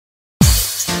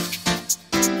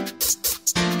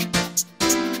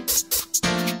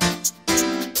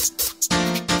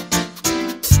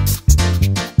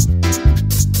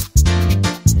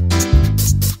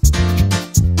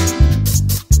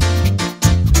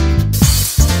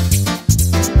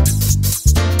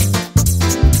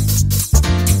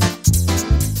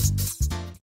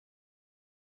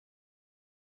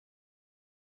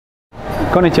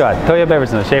こんにちは、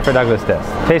toyobeverage のシェイファー・ダグラスで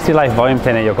す。Tasty Life Volume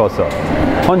 10へようこそ。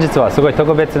本日はすごい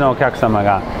特別なお客様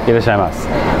がいらっしゃいます。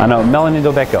Melanie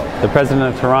Dobecco, the president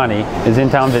of Tirani, is in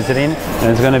town visiting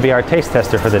and is going to be our taste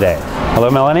tester for the day. Hello,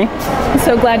 Melanie. I'm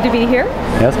so glad to be here.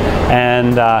 Yes,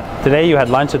 and today you had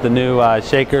lunch at the new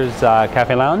Shaker's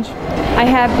Cafe Lounge. I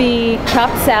had the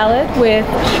chopped salad with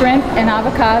shrimp and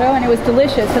avocado, and it was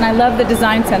delicious, and I love the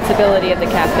design sensibility of the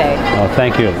cafe. Oh,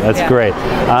 thank you. That's great.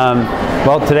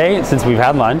 Well, today, since we've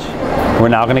had lunch, we're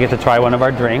now going to get to try one of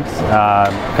our drinks,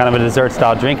 kind of a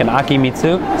dessert-style drink, an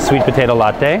Akimitsu sweet potato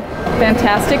latte.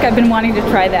 Fantastic. I've been wanting to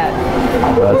try that.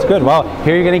 Well, that's good. Well,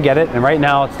 here you're going to get it, and right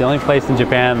now it's the only place in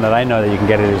Japan that I know that you can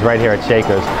get it is right here at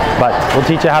Shaker's. But we'll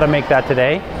teach you how to make that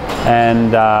today,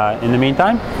 and in the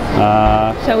meantime,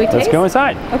 Shall we let's taste? go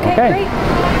inside. Okay, great.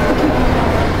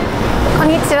 こん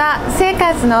にちは、シェイ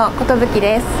カーズのことぶき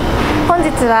です。本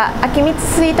日は秋蜜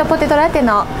スイートポテトラテ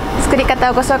の作り方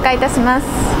をご紹介いたします。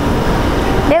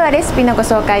ではレシピのご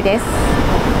紹介です。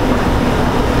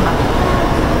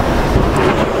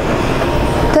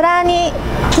トラーニ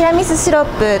ティラミスシロッ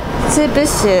プ2プッ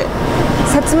シュ、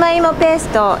さつまいもペース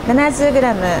ト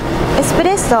 70g、エスプ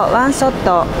レッソ1ショッ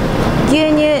ト、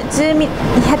牛乳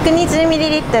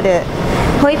 120ml、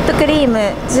ホイップクリーム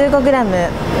 15g、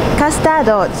カスター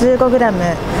ド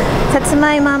 15g、さつ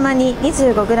まいも甘煮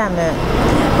 25g、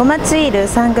ごまツイール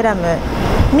 3g、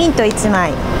ミント1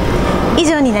枚以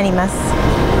上になります。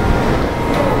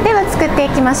では作ってい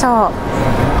きましょう。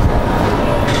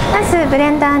まずブレ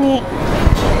ンダーに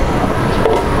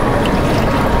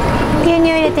牛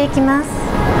乳を入れていきます。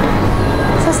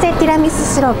そしてティラミ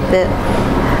スシロップ、エ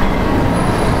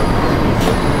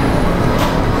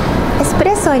スプ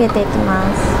レッソを入れていきま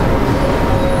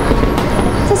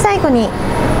す。で最後に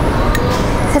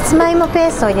さつまいもペ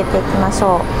ーストを入れていきまし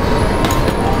ょう。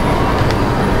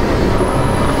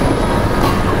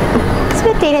す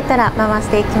べて入れたら回し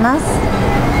ていきます。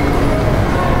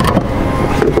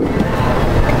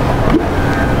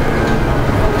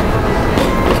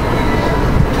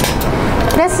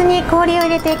グラスに氷を入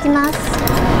れていきます。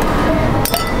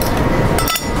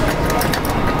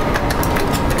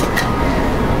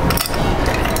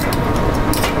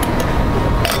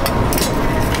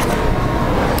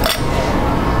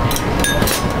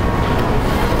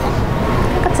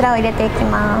こちらを入れていき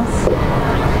ます。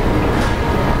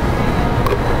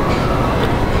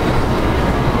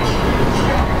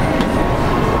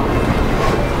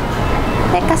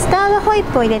でカスタードホイッ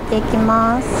プを入れていき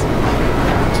ます。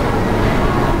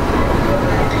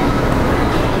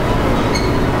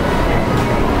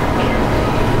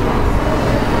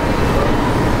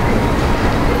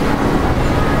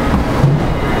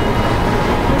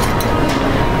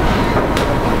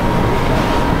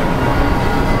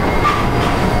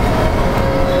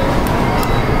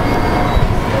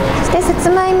そしてさつ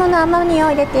まいもの甘煮を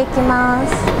入れていきま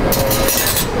す。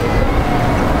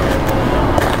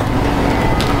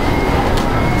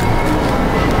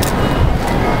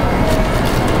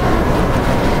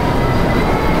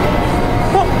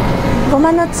ご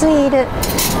まのツイール、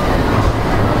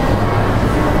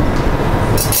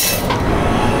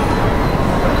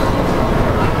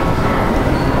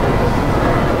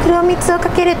黒蜜をか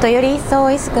けるとより一層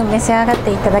おいしく召し上がっ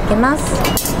ていただけます。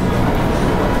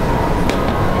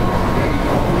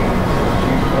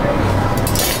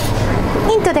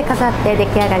ミントで飾って出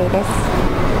来上がりです。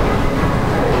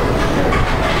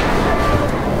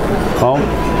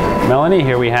Melanie,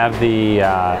 here we have the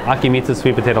Akimitsu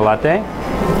sweet potato latte.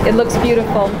 It looks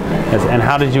beautiful. Yes, and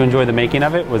how did you enjoy the making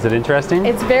of it? Was it interesting?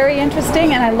 It's very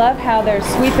interesting, and I love how there's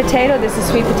sweet potato. This is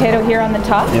sweet potato here on the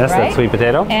top, Yes, right? that's sweet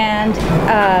potato. And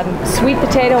sweet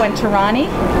potato and Tirani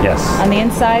Yes. on the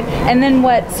inside. And then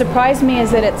what surprised me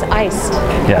is that it's iced.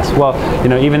 Yes. Well, you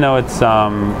know, even though it's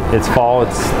fall,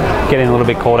 it's getting a little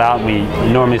bit cold out, and we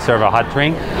normally serve a hot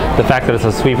drink. The fact that it's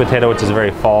a sweet potato, which is a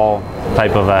very fall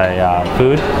type of a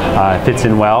food, fits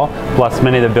in well. Plus,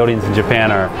 many of the buildings in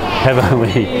Japan are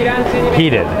heavily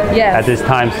heated at this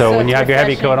time. So when you have your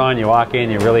heavy coat on, you walk in,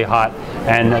 you're really hot.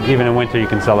 And even in winter, you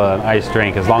can sell an iced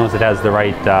drink as long as it has the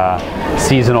right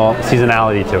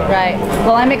seasonality to it. Right.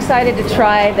 Well, I'm excited to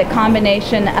try the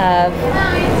combination of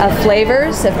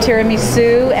flavors of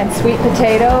tiramisu and sweet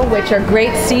potato, which are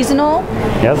great seasonal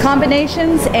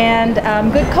combinations and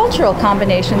good cultural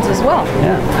combinations as well.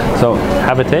 Yeah. So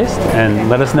have a taste and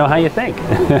let us know how you think.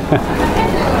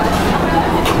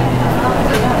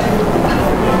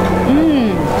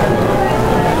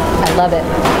 I love it.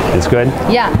 It's good?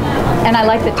 Yeah. And I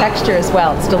like the texture as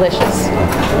well. It's delicious.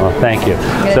 Well, thank you.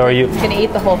 So are you going to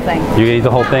eat the whole thing? You eat the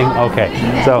whole thing? Okay.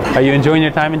 So are you enjoying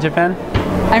your time in Japan?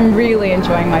 I'm really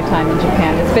enjoying my time in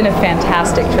Japan. It's been a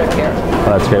fantastic trip here.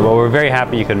 Well, that's great. Well, we're very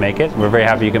happy you could make it. We're very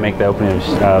happy you could make the opening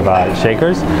of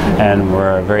Shakers, and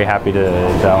we're very happy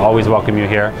to always welcome you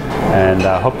here, and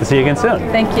hope to see you again soon.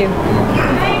 Thank you.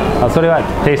 それは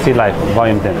Tasty Life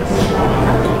Volume 10で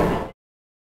す。